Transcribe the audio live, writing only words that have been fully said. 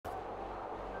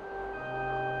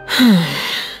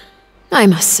I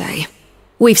must say,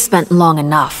 we've spent long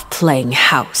enough playing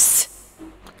house.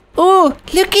 Oh,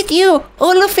 look at you,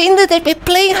 all offended that we're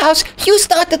playing house. You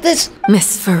started this.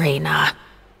 Miss Farina,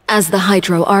 as the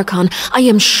Hydro Archon, I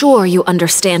am sure you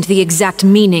understand the exact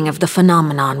meaning of the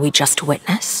phenomenon we just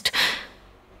witnessed.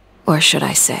 Or should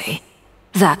I say,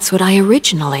 that's what I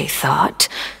originally thought.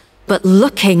 But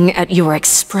looking at your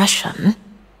expression,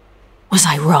 was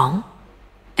I wrong?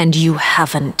 And you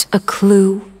haven't a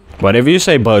clue? Whatever you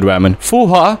say, Birdwoman.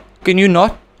 Fuha, can you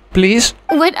not, please?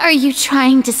 What are you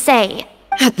trying to say?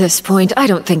 At this point, I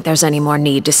don't think there's any more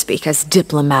need to speak as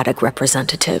diplomatic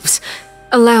representatives.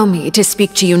 Allow me to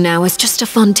speak to you now as just a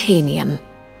Fontanian.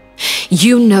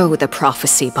 You know the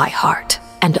prophecy by heart,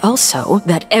 and also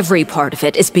that every part of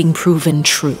it is being proven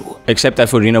true. Except that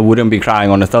Farina wouldn't be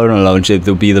crying on a throne alone. It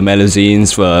would be the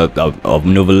Melusines of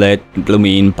Novelet,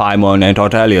 Blumine, Paimon, and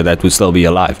Tartaglia that would still be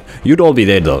alive. You'd all be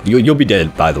dead, though. You'll be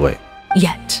dead, by the way.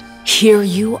 Yet, here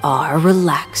you are,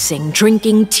 relaxing,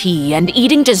 drinking tea, and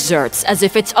eating desserts as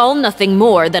if it's all nothing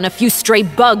more than a few stray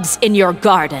bugs in your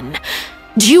garden.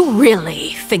 Do you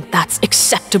really think that's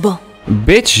acceptable?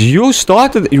 Bitch, you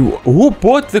started. Who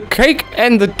bought the cake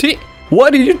and the tea?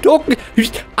 What are you talking?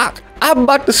 I'm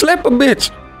about to slap a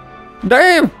bitch.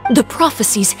 Damn. The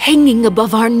prophecy's hanging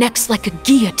above our necks like a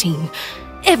guillotine.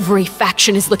 Every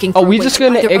faction is looking for Are we just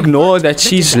gonna ignore that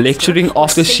she's lecturing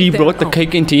after she brought the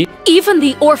cake and tea? Even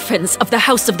the orphans of the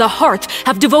House of the Hearth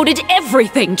have devoted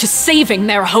everything to saving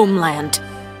their homeland.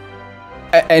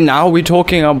 And now we're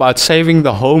talking about saving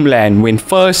the homeland when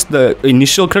first the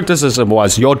initial criticism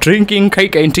was you're drinking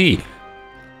cake and tea.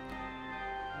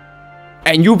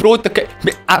 And you brought the cake.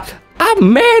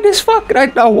 I'm mad as fuck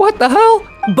right now. What the hell?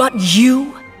 But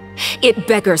you? It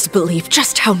beggars belief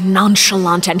just how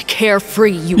nonchalant and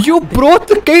carefree you You brought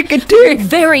the cake and tea.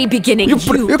 Very beginning, you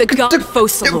the god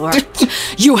Focalor,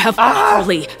 you have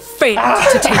utterly failed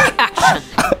to take action.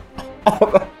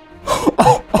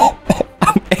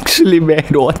 I'm actually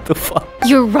mad. What the fuck?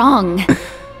 You're wrong.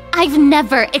 I've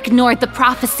never ignored the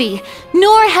prophecy,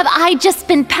 nor have I just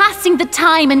been passing the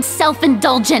time in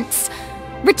self-indulgence.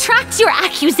 Retract your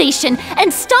accusation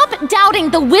and stop doubting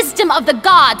the wisdom of the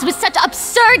gods with such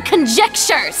absurd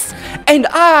conjectures. And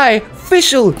I,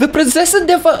 Fischl, the possessor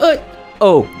of Earth.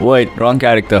 Oh, wait, wrong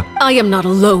character. I am not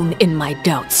alone in my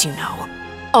doubts, you know.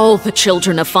 All the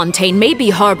children of Fontaine may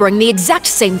be harboring the exact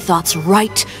same thoughts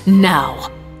right now.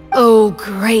 Oh,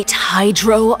 great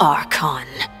Hydro Archon.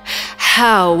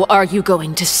 How are you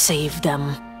going to save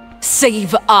them?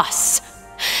 Save us?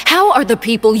 How are the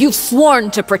people you've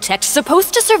sworn to protect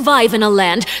supposed to survive in a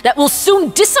land that will soon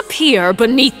disappear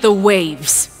beneath the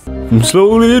waves? I'm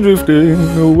slowly drifting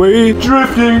away,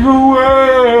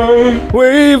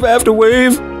 wave after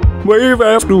wave, wave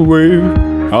after wave.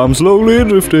 I'm slowly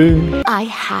drifting. I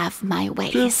have my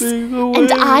ways,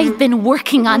 and I've been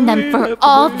working on them for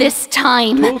all this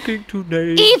time.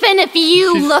 Even if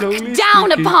you look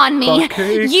down upon me,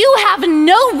 you have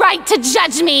no right to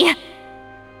judge me.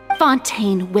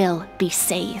 Fontaine will be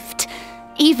saved.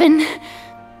 Even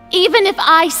if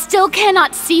I still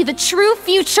cannot see the true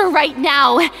future right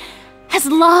now, as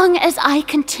long as I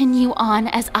continue on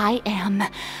as I am,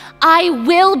 I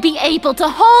will be able to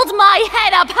hold my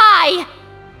head up high.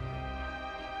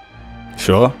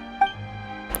 Sure.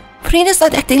 Farina's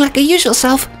not acting like her usual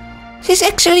self. She's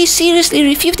actually seriously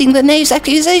refuting the knave's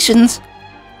accusations.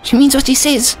 She means what she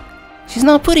says. She's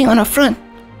not putting on a front.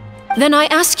 Then I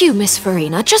ask you, Miss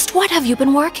Farina, just what have you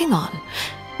been working on?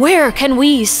 Where can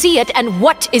we see it, and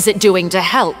what is it doing to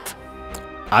help?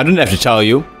 I don't have to tell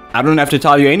you. I don't have to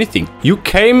tell you anything. You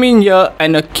came in here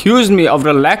and accused me of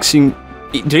relaxing,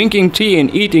 drinking tea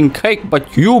and eating cake,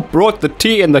 but you brought the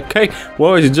tea and the cake.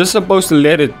 Well, you're just supposed to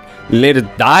let it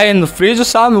die in the fridge or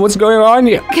something? What's going on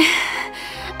here?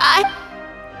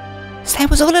 That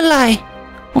was all a lie.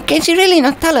 Or can she really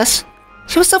not tell us?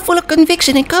 She was so full of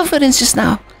conviction and confidence just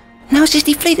now. Now she's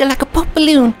deflated like a pop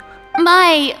balloon.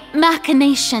 My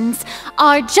machinations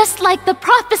are just like the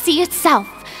prophecy itself.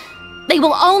 They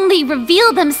will only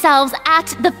reveal themselves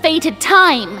at the fated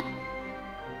time.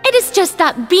 It is just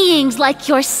that beings like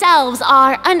yourselves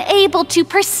are unable to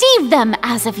perceive them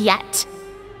as of yet.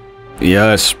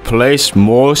 Yes, place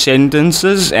more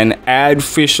sentences and add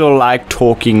Fischl-like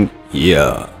talking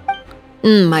here.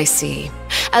 I see.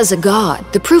 As a god,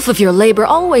 the proof of your labor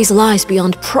always lies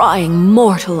beyond prying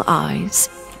mortal eyes.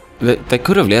 They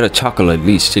could have let her chuckle at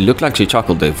least. She looked like she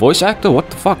chuckled. The voice actor? What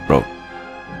the fuck, bro?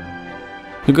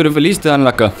 You could have at least done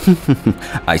like a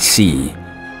I see.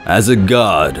 As a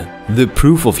god, the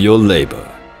proof of your labor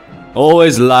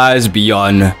always lies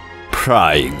beyond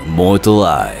prying mortal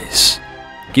eyes.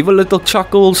 Give a little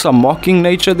chuckle, some mocking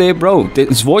nature there, bro.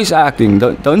 It's voice acting.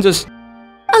 Don't just...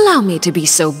 Allow me to be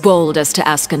so bold as to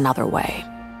ask another way.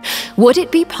 Would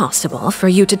it be possible for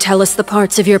you to tell us the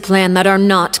parts of your plan that are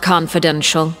not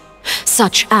confidential?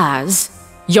 Such as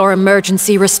your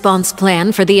emergency response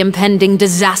plan for the impending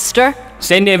disaster?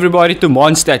 Send everybody to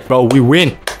Mondstadt, bro. We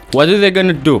win. What are they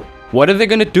gonna do? What are they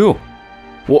gonna do?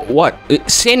 What?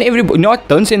 Send everybody... No,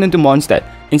 don't send them to Mondstadt.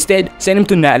 Instead, send them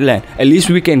to Natland. At least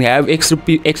we can have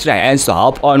extra hands to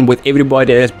help on with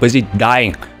everybody that's busy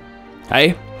dying.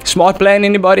 Hey? Smart plan,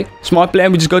 anybody? Smart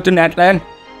plan, we just go to Natland?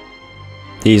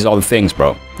 These are the things,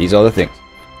 bro. These are the things.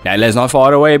 Natland's not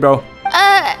far away, bro.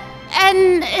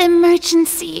 An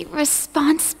emergency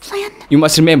response plan? You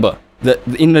must remember,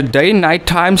 in the day-night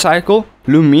time cycle,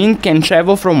 Lumine can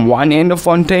travel from one end of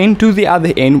Fontaine to the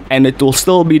other end and it will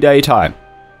still be daytime.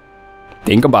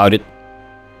 Think about it.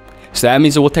 So that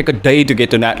means it will take a day to get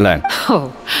to Natland.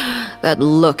 Oh, that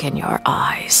look in your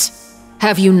eyes.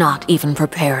 Have you not even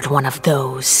prepared one of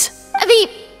those?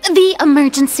 The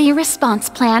emergency response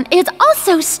plan is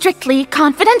also strictly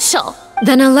confidential.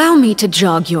 Then allow me to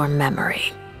jog your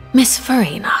memory. Miss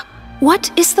Farina,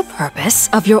 what is the purpose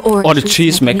of your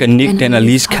Orchees Mechanique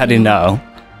Analyse Cardinal?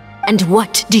 And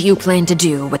what do you plan to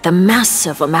do with the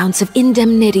massive amounts of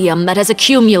indemnitium that has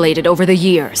accumulated over the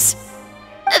years?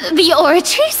 The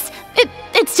Orchees?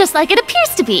 It's just like it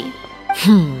appears to be.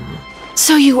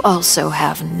 So you also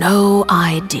have no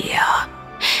idea.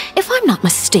 If I'm not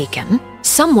mistaken,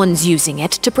 someone's using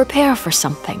it to prepare for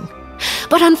something.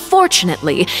 But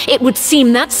unfortunately, it would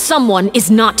seem that someone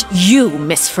is not you,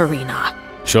 Miss Farina.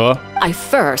 Sure. I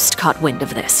first caught wind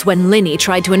of this when Linny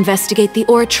tried to investigate the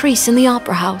Oratrice in the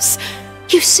Opera House.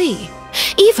 You see,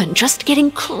 even just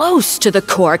getting close to the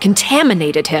core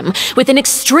contaminated him with an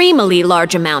extremely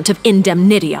large amount of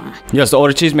indemnitium. Yes, the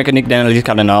Orchees Mechanique Analyse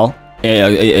Cardinal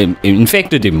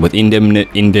infected him with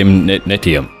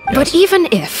indemnitium. Yes. But even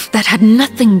if that had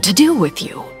nothing to do with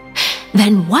you,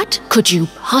 then what could you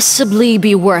possibly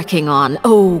be working on,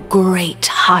 oh great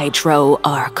Hydro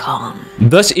Archon?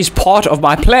 This is part of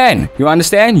my plan, you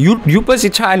understand? You busy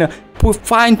trying to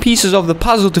find pieces of the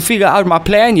puzzle to figure out my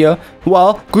plan here.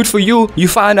 Well, good for you, you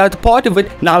found out part of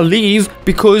it, now leave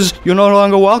because you're no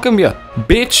longer welcome here.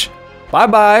 Bitch,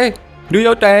 bye-bye, do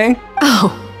your thing.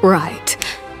 Oh, right.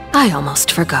 I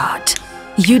almost forgot.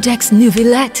 Udex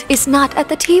Neuvillette is not at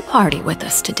the tea party with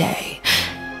us today.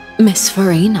 Miss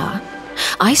Farina,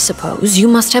 I suppose you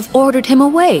must have ordered him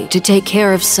away to take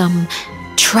care of some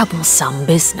troublesome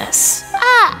business.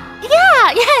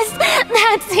 Yes,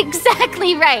 that's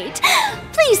exactly right.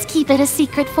 Please keep it a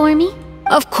secret for me.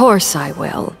 Of course I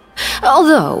will.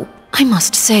 Although, I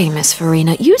must say, Miss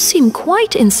Farina, you seem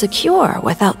quite insecure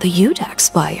without the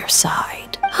Udex by your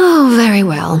side. Oh, very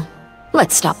well.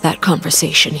 Let's stop that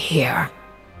conversation here.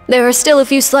 There are still a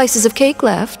few slices of cake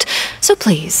left, so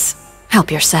please, help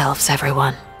yourselves,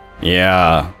 everyone.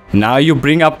 Yeah, now you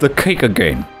bring up the cake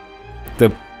again.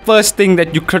 The first thing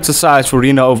that you criticized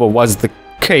Farina over was the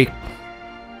cake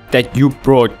that you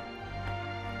brought.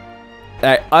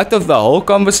 Out of the whole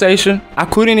conversation, I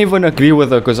couldn't even agree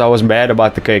with her because I was mad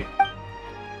about the cake.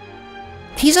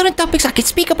 These aren't topics I can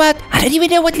speak about. I don't even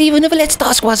know what Leave Neuvillette's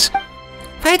task was.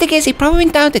 If I had to guess, he probably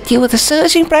went down to deal with the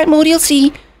surging primordial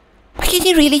sea. Why can't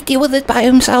he really deal with it by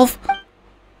himself?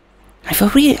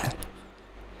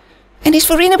 And is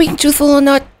Farina being truthful or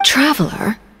not?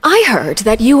 Traveler, I heard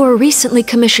that you were recently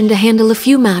commissioned to handle a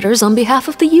few matters on behalf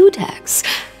of the Udex.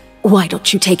 Why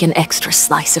don't you take an extra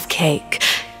slice of cake?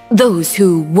 Those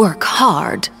who work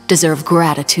hard deserve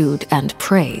gratitude and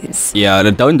praise. Yeah,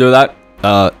 don't do that.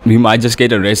 We might just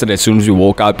get arrested as soon as we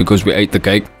walk out because we ate the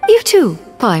cake. You too,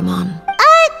 Paimon.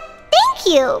 Thank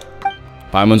you.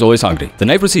 Paimon's always hungry. The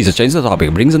night proceeds to change the topic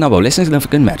and brings a number of less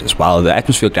significant matters while the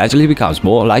atmosphere gradually becomes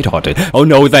more lighthearted. Oh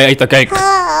no, they ate the cake!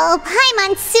 Oh,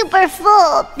 Paimon's super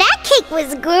full. That cake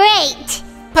was great.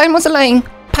 Paimon's lying.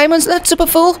 Paimon's not super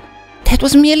full. That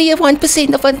was merely a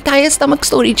 1% of entire stomach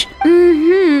storage.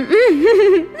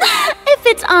 If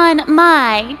it's on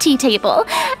my tea table,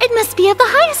 it must be of the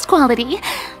highest quality.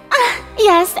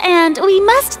 Yes, and we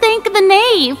must thank the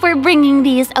knave for bringing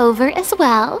these over as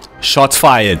well. Shots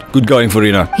fired. Good going,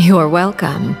 Farina. You're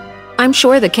welcome. I'm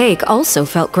sure the cake also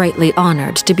felt greatly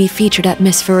honored to be featured at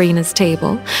Miss Farina's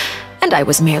table. And I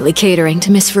was merely catering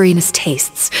to Miss Farina's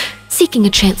tastes, seeking a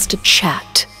chance to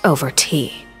chat over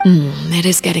tea. It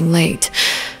is getting late.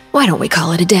 Why don't we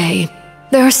call it a day?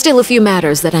 There are still a few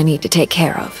matters that I need to take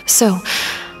care of, so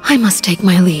I must take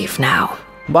my leave now.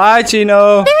 Bye,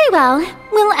 Chino. Very well.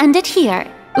 We'll end it here.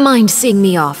 Mind seeing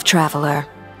me off, Traveler?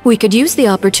 We could use the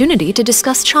opportunity to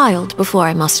discuss Child before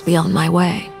I must be on my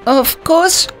way. Of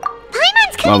course.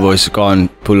 Paimon's My voice can't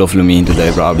pull off Lumine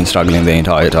today, bro. I've been struggling the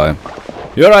entire time.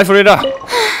 You alright, Farida?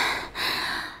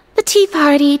 The tea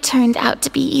party turned out to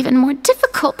be even more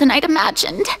difficult than I'd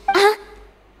imagined.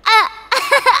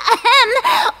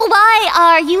 Why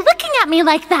are you looking at me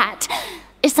like that?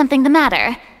 Is something the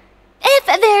matter? If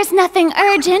there's nothing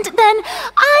urgent, then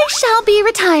I shall be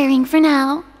retiring for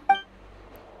now.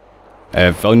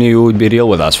 If only you would be real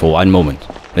with us for one moment.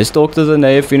 Let's talk to the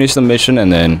knave, finish the mission,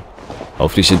 and then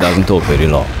hopefully she doesn't talk very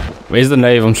long. Where's the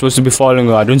knave? I'm supposed to be following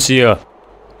her. I don't see her.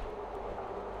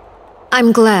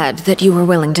 I'm glad that you were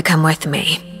willing to come with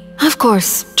me. Of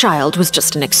course, child was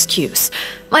just an excuse.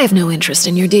 I have no interest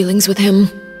in your dealings with him.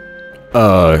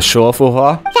 Sure for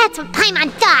her? That's what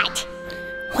Paimon thought.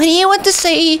 What do you want to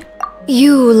say?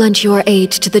 You lent your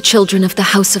aid to the children of the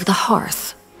House of the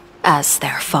Hearth. As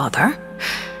their father,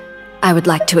 I would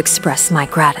like to express my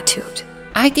gratitude.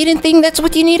 I didn't think that's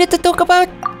what you needed to talk about.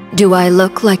 Do I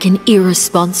look like an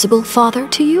irresponsible father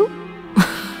to you?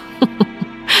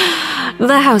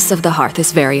 The House of the Hearth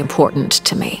is very important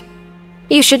to me.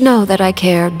 You should know that I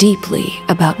care deeply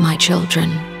about my children.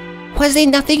 Was there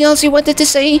nothing else you wanted to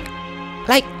say?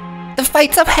 Like the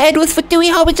fights I've had with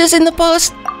Fatui hobbiters in the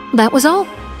past? That was all.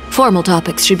 Formal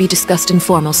topics should be discussed in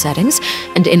formal settings,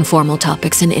 and informal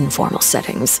topics in informal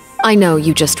settings. I know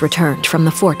you just returned from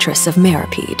the fortress of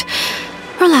Meripede.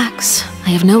 Relax. I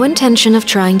have no intention of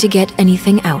trying to get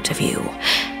anything out of you.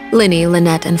 Linny,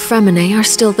 Lynette, and Fremine are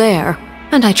still there,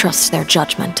 and I trust their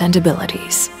judgment and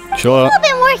abilities. Sure. They've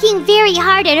been working very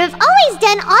hard and have always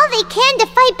done all they can to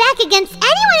fight back against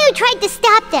anyone who tried to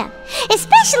stop them.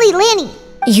 Especially Linny.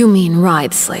 You mean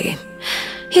Wriothesley.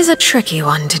 He's a tricky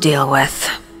one to deal with.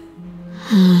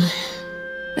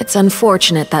 It's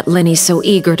unfortunate that Linny's so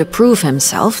eager to prove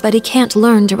himself that he can't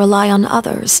learn to rely on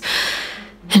others,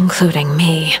 including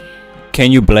me.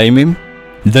 Can you blame him?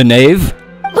 The knave?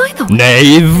 By the way,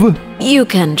 Knave? you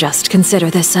can just consider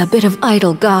this a bit of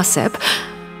idle gossip,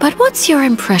 but what's your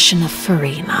impression of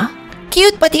Farina?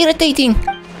 Cute but irritating.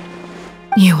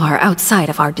 You are outside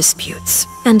of our disputes,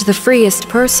 and the freest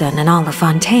person in all of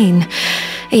Fontaine,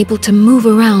 able to move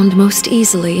around most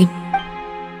easily.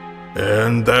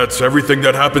 And that's everything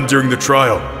that happened during the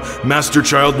trial. Master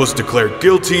Child was declared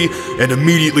guilty and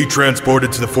immediately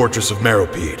transported to the fortress of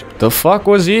Meripede. The fuck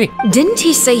was he? Didn't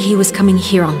he say he was coming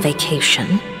here on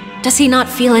vacation? Does he not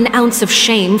feel an ounce of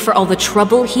shame for all the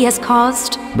trouble he has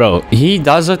caused? Bro, he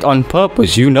does it on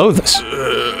purpose. You know this.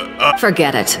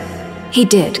 Forget it. He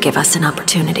did give us an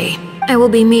opportunity. I will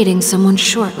be meeting someone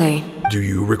shortly. Do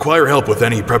you require help with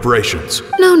any preparations?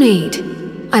 No need.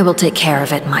 I will take care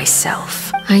of it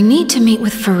myself. I need to meet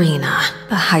with Farina,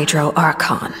 the Hydro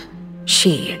Archon.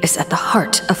 She is at the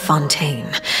heart of Fontaine.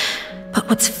 But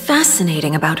what's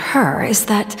fascinating about her is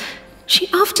that she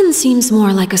often seems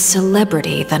more like a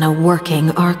celebrity than a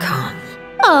working Archon.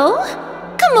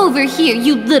 Oh, come over here,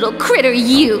 you little critter,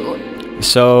 you!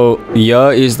 So,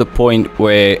 here is the point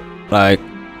where, like,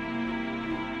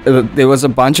 there was a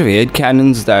bunch of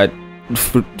headcanons that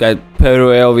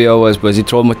Peruelvia was busy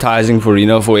traumatizing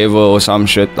Farina forever or some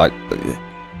shit. Like,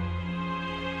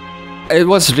 it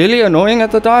was really annoying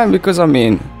at the time because, I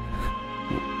mean,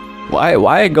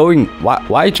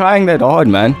 why trying that hard,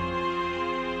 man?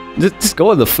 Just go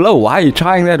with the flow. Why are you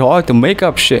trying that hard to make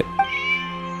up shit?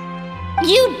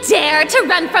 You dare to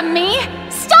run from me?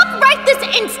 Stop right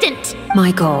this instant!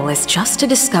 My goal is just to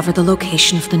discover the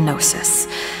location of the Gnosis.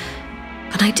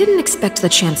 But I didn't expect the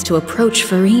chance to approach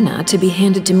Farina to be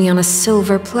handed to me on a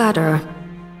silver platter.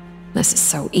 This is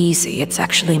so easy, it's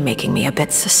actually making me a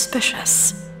bit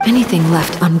suspicious. Anything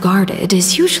left unguarded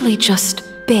is usually just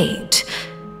bait.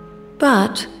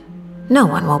 But no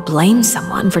one will blame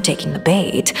someone for taking the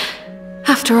bait.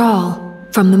 After all,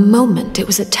 from the moment it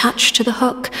was attached to the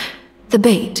hook, the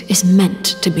bait is meant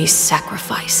to be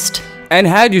sacrificed. And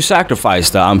had you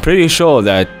sacrificed her, I'm pretty sure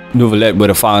that Nouvellette would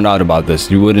have found out about this.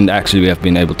 You wouldn't actually have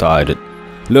been able to hide it.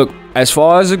 Look, as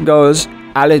far as it goes,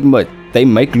 I'll admit, they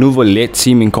make Nouvellette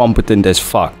seem incompetent as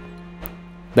fuck.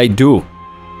 They do.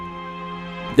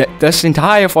 This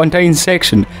entire Fontaine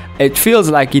section, it feels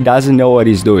like he doesn't know what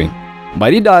he's doing.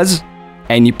 But he does,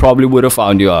 and he probably would have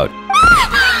found you out.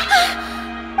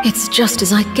 It's just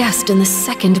as I guessed in the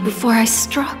second before I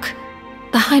struck.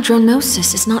 The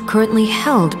Hydronosis is not currently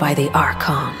held by the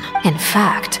Archon. In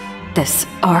fact, this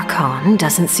Archon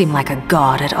doesn't seem like a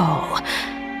god at all.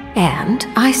 And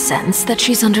I sense that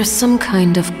she's under some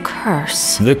kind of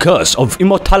curse. The curse of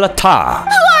immortality. Who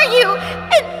are you?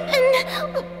 And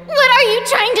what are you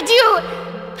trying to do?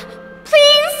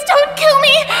 Please don't kill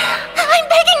me! I'm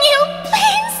begging you,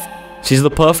 please! She's the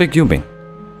perfect human.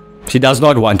 She does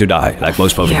not want to die, like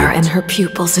most perfect Fear in humans. her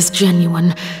pupils is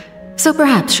genuine. So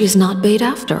perhaps she's not bait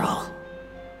after all.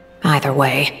 Either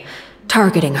way,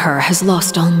 targeting her has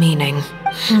lost all meaning.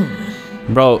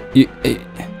 Bro,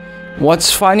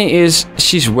 what's funny is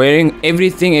she's wearing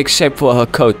everything except for her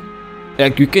coat.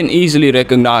 Like, you can easily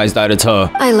recognize that it's her.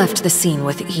 I left the scene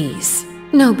with ease.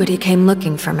 Nobody came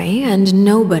looking for me, and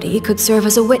nobody could serve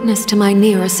as a witness to my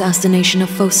near assassination of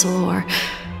Focalor.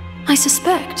 I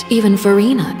suspect even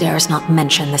Farina dares not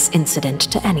mention this incident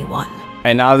to anyone.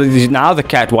 And now the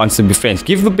cat wants to be friends.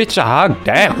 Give the bitch a hug,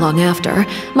 damn. Not long after,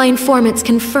 my informants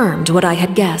confirmed what I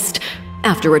had guessed.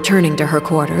 After returning to her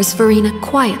quarters, Farina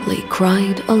quietly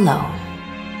cried alone.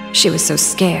 She was so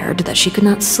scared that she could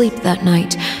not sleep that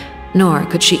night, nor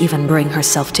could she even bring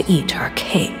herself to eat her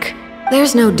cake.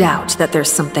 There's no doubt that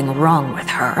there's something wrong with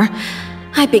her.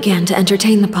 I began to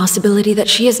entertain the possibility that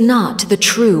she is not the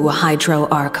true Hydro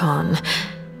Archon.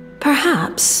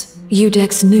 Perhaps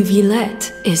Iudex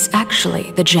Neuvillette is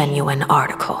actually the genuine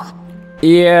article.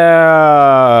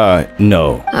 Yeah...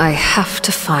 no. I have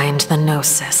to find the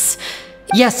Gnosis.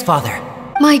 Yes, Father.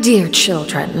 My dear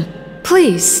children,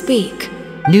 please speak.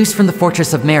 News from the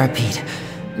fortress of Meripede.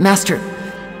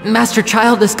 Master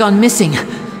Child has gone missing.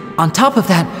 On top of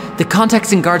that, the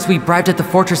contacts and guards we bribed at the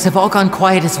fortress have all gone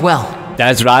quiet as well.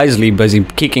 That's Risley busy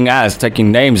kicking ass,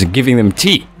 taking names and giving them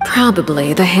tea.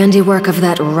 Probably the handiwork of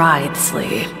that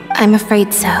Risley. I'm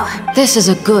afraid so. This is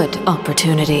a good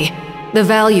opportunity. The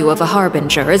value of a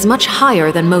harbinger is much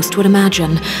higher than most would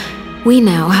imagine. We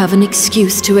now have an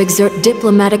excuse to exert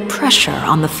diplomatic pressure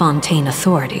on the Fontaine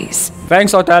authorities.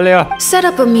 Thanks, Otalia. Set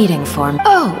up a meeting for me.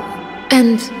 Oh,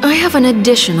 and I have an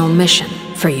additional mission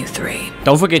for you three.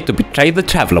 Don't forget to betray the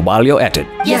traveler while you're at it.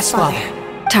 Yes, Father.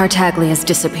 Tartaglia's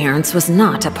disappearance was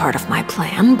not a part of my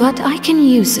plan, but I can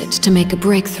use it to make a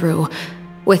breakthrough.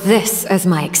 With this as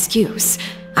my excuse,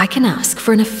 I can ask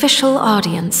for an official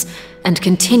audience and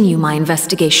continue my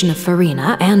investigation of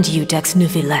Farina and Iudex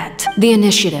Neuvillette. The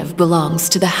initiative belongs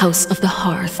to the House of the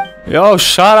Hearth. Yo,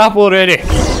 shut up already.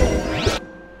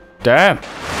 Damn.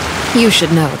 You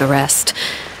should know the rest.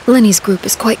 Lenny's group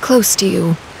is quite close to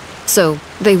you, so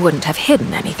they wouldn't have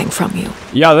hidden anything from you.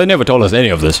 Yeah, they never told us any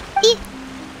of this.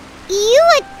 You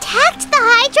attacked the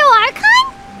Hydro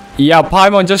Archon? Yeah,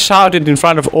 Paimon just shouted in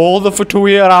front of all the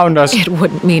Futui around us. It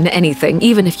wouldn't mean anything,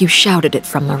 even if you shouted it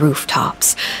from the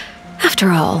rooftops.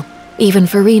 After all, even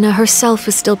Farina herself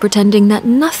is still pretending that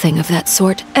nothing of that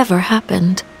sort ever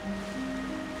happened.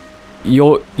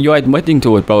 You're admitting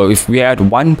to it, bro. If we had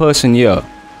one person here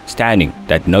standing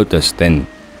that noticed, then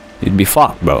it'd be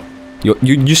fucked, bro.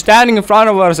 You're standing in front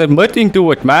of us admitting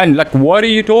to it, man. Like, what are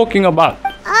you talking about?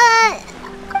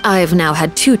 I've now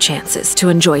had 2 chances to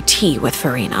enjoy tea with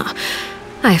Farina.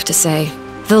 I have to say,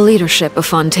 the leadership of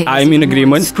Fontaine I'm in agreement.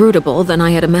 more inscrutable than I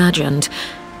had imagined.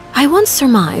 I once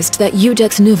surmised that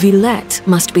Iudex Neuvillette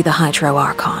must be the Hydro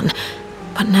Archon,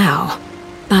 but now,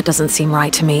 that doesn't seem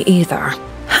right to me either.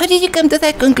 How did you come to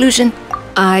that conclusion?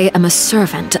 I am a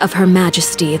servant of Her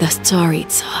Majesty the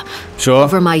Tsaritsa. Sure.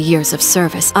 Over my years of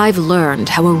service, I've learned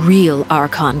how a real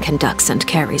Archon conducts and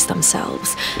carries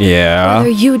themselves. Yeah.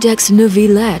 Whether Iudex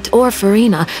Neuvillette or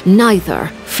Farina, neither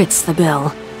fits the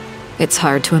bill. It's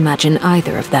hard to imagine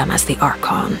either of them as the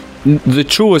Archon. The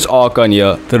truest Archon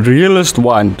here, the realest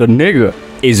one, the nigger,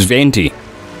 is Venti.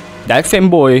 That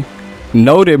femboy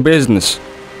know their business.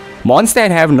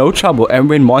 Mondstadt have no trouble, and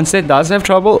when Mondstadt does have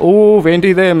trouble, oh,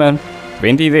 Venti there, man.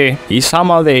 Venti there. He's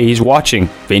somehow there. He's watching.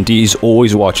 Venti is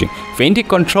always watching. Venti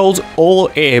controls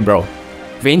all air, bro.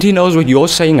 Venti knows what you're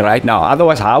saying right now.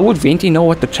 Otherwise, how would Venti know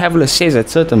what the traveler says at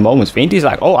certain moments? Venti's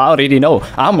like, oh, I already know.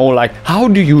 I'm all like, how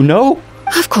do you know?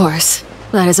 Of course.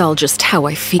 That is all just how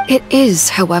I feel. It is,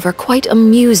 however, quite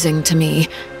amusing to me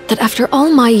that after all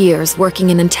my years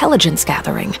working in intelligence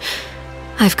gathering,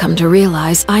 I've come to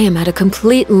realize I am at a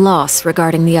complete loss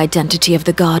regarding the identity of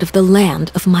the god of the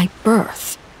land of my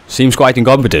birth. Seems quite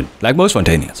incompetent, like most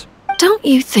Fontanians. Don't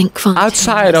you think Fontaine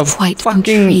Outside of is quite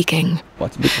fucking... intriguing?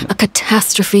 What's the big... A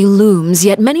catastrophe looms,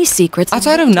 yet many secrets...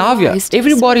 Outside of Navia,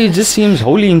 everybody just seems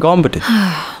wholly incompetent.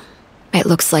 It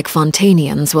looks like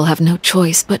Fontanians will have no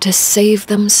choice but to save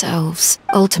themselves.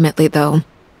 Ultimately, though,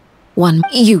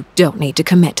 you don't need to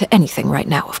commit to anything right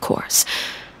now, of course.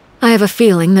 I have a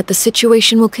feeling that the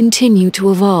situation will continue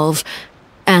to evolve,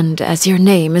 and as your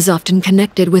name is often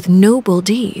connected with noble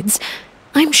deeds,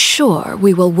 I'm sure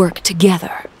we will work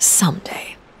together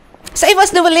someday. Save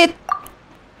us, Neuvillette!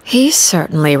 He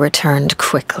certainly returned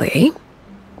quickly.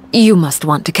 You must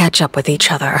want to catch up with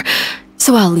each other,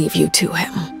 so I'll leave you to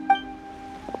him.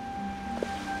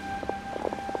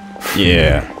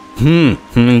 Yeah.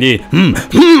 Neuvillette,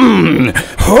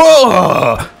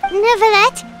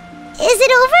 is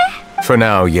it over? For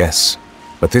now, yes.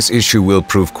 but this issue will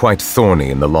prove quite thorny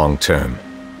in the long term.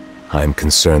 I'm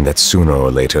concerned that sooner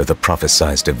or later the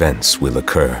prophesized events will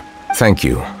occur. Thank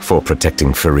you for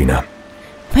protecting Farina.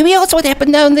 Maybe that's what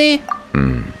happened down there.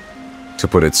 To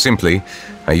put it simply,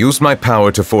 I used my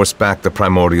power to force back the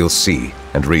primordial sea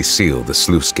and reseal the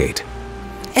sluice gate.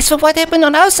 As for what happened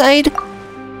on our side,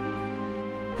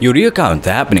 You recount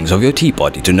the happenings of your tea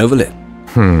party to Novelet.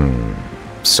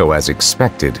 So as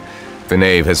expected, the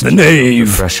knave has The knave!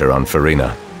 put pressure on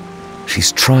Farina.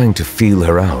 She's trying to feel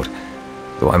her out,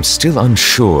 though I'm still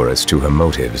unsure as to her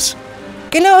motives.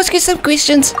 can I ask you some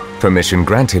questions? Permission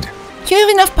granted. You have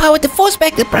enough power to force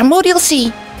back the primordial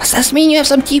sea. Does this mean you have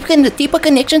some deeper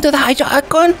connection to the Hydro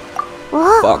Archon?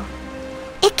 Whoa. Fuck.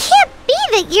 It can't be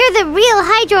that you're the real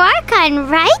Hydro Archon,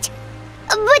 right?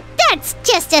 But that's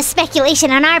just a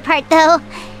speculation on our part, though.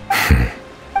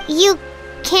 You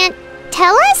can't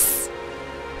tell us?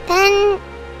 Then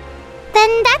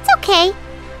that's okay.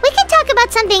 We can talk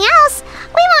about something else.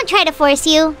 We won't try to force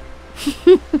you.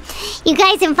 You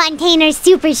guys in Fontaine are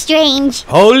super strange.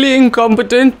 Wholly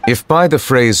incompetent? If by the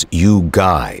phrase "you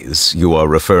guys" you are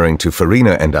referring to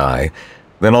Farina and I,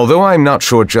 then although I'm not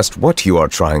sure just what you are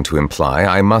trying to imply,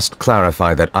 I must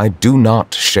clarify that I do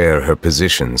not share her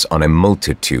positions on a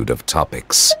multitude of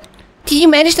topics. Did you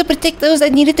manage to protect those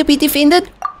that needed to be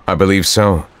defended? I believe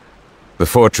so. The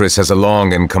fortress has a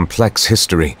long and complex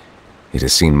history. It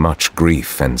has seen much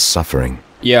grief and suffering.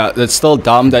 Yeah, that's still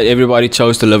dumb that everybody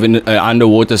chose to live in an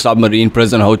underwater submarine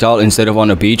prison hotel instead of on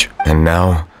a beach. And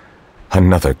now,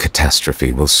 another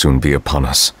catastrophe will soon be upon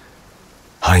us.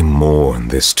 I mourn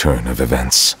this turn of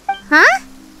events. Huh?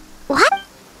 What?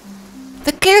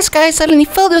 The clear sky suddenly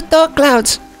filled with dark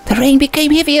clouds. The rain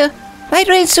became heavier. Light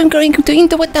rain soon growing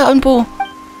into a downpour.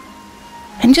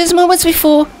 And just moments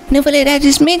before, Novelet had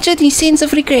just mentioned his sense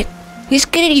of regret, his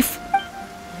grief.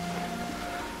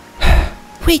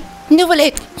 Wait,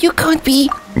 Novelet, you can't be.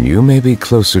 You may be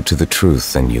closer to the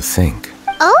truth than you think.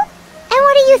 Oh? And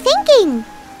what are you thinking?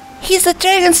 He's the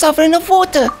dragon sovereign of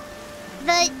water.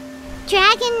 The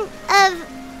dragon of...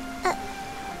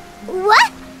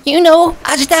 what? You know,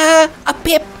 Ajda, a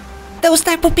Pip, those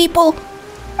type of people.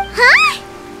 Huh?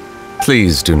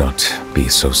 Please do not be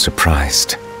so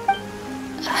surprised.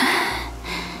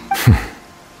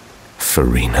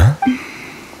 Farina?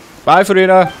 Bye,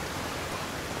 Farina.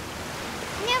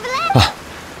 Novelet?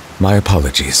 My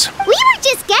apologies. We were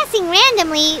just guessing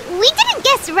randomly. We didn't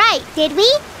guess right, did we?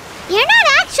 You're not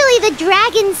actually the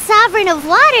dragon sovereign of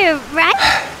water,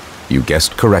 right? You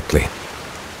guessed correctly.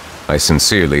 I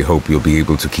sincerely hope you'll be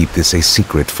able to keep this a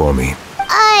secret for me.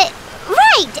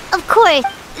 Right, of course.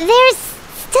 There's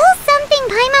still something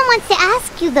Paimon wants to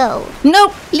ask you, though.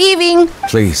 Nope, leaving.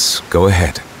 Please, go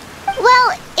ahead.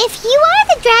 Well, if you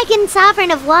are the dragon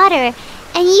sovereign of water,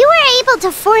 and you were able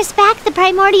to force back the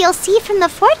primordial sea from the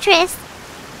fortress,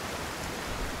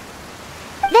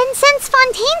 then since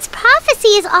Fontaine's prophecy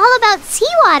is all about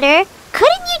seawater,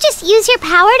 couldn't you just use your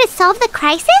power to solve the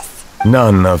crisis?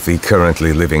 None of the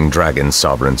currently living dragon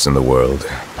sovereigns in the world,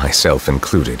 myself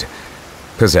included,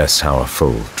 possess our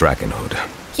full dragonhood.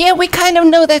 Yeah, we kind of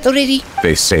know that already.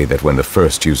 They say that when the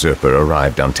first usurper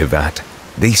arrived on Tivat,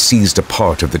 they seized a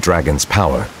part of the dragon's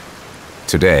power.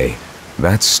 Today,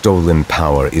 that stolen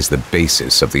power is the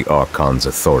basis of the Archon's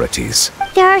authorities.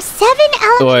 There are 7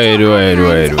 elemental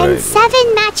Wait. and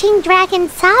 7 matching dragon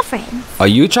sovereigns. Are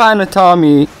you trying to tell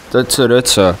me that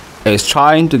Tsaritsa is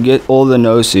trying to get all the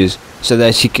gnosis so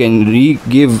that she can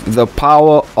re-give the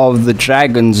power of the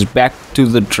dragons back to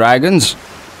the dragons?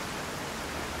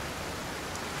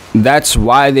 That's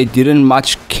why they didn't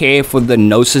much care for the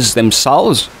gnosis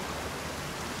themselves?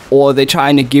 Or they're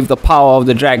trying to give the power of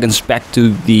the dragons back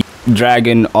to the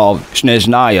dragon of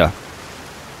Snezhnaya?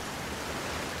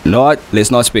 Lord,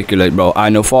 let's not speculate, bro. I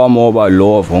know far more about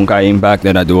lore of Honkai Impact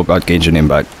than I do about Genshin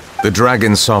Impact. The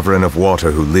dragon sovereign of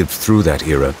water who lived through that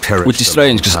era perished. Which is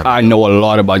strange, because I know a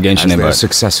lot about Genshin As their Impact.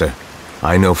 successor,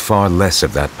 I know far less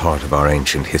of that part of our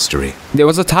ancient history. There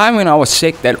was a time when I was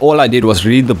sick that all I did was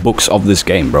read the books of this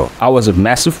game, bro. I was a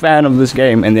massive fan of this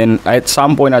game, and then at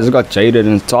some point I just got jaded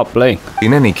and stopped playing.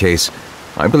 In any case,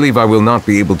 I believe I will not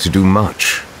be able to do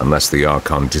much unless the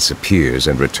Archon disappears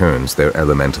and returns their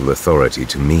elemental authority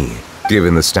to me.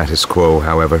 Given the status quo,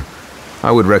 however,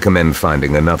 I would recommend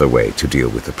finding another way to deal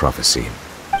with the prophecy.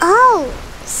 Oh,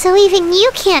 so even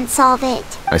you can't solve it.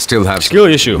 I still have Skill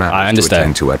some issue, matters I to understand.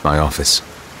 attend to at my office.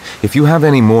 If you have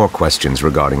any more questions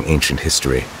regarding ancient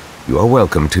history, you are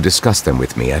welcome to discuss them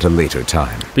with me at a later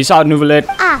time. Peace out, Novelet.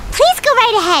 Please go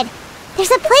right ahead.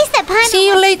 There's a place that Paimon See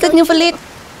you wants to later, go to. Novelet.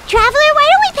 Traveler, why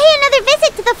don't we pay another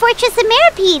visit to the Fortress of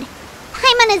Meripede?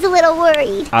 Paimon is a little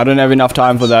worried. I don't have enough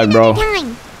time for that, bro. Another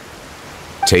time.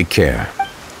 Take care.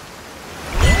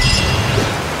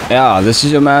 Yeah, this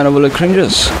is your man over the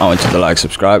cringes. I want you to like,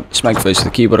 subscribe, smack the face to the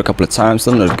keyboard a couple of times,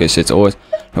 the notification it's always.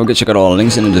 Don't forget to check out all the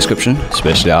links in the description,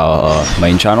 especially our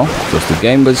main channel, Toasted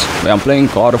Gamers, where I'm playing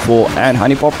God of War and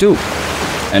Honey Pop 2.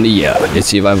 And yeah, let's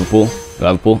see if I have a pool. Do I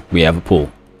have a pool? We have a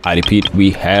pool. I repeat,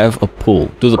 we have a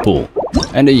pool. To the pool.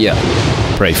 And yeah,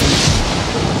 pray for me.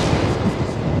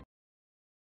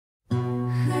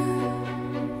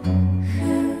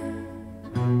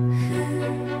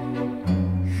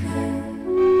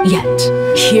 Yet,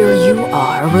 here you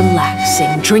are,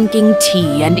 relaxing, drinking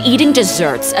tea, and eating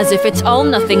desserts as if it's all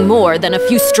nothing more than a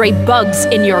few stray bugs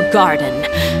in your garden.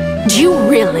 Do you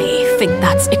really think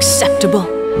that's acceptable?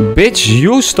 Bitch,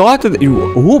 you started.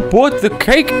 Who bought the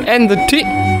cake and the tea?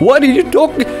 What are you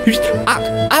talking?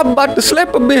 I'm about to slap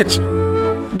a bitch.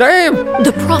 Damn.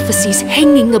 The prophecy's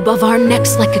hanging above our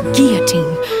necks like a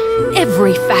guillotine.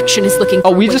 Every faction is looking.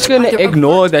 Are we just gonna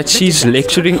ignore that she's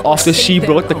lecturing after she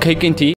brought the cake and tea?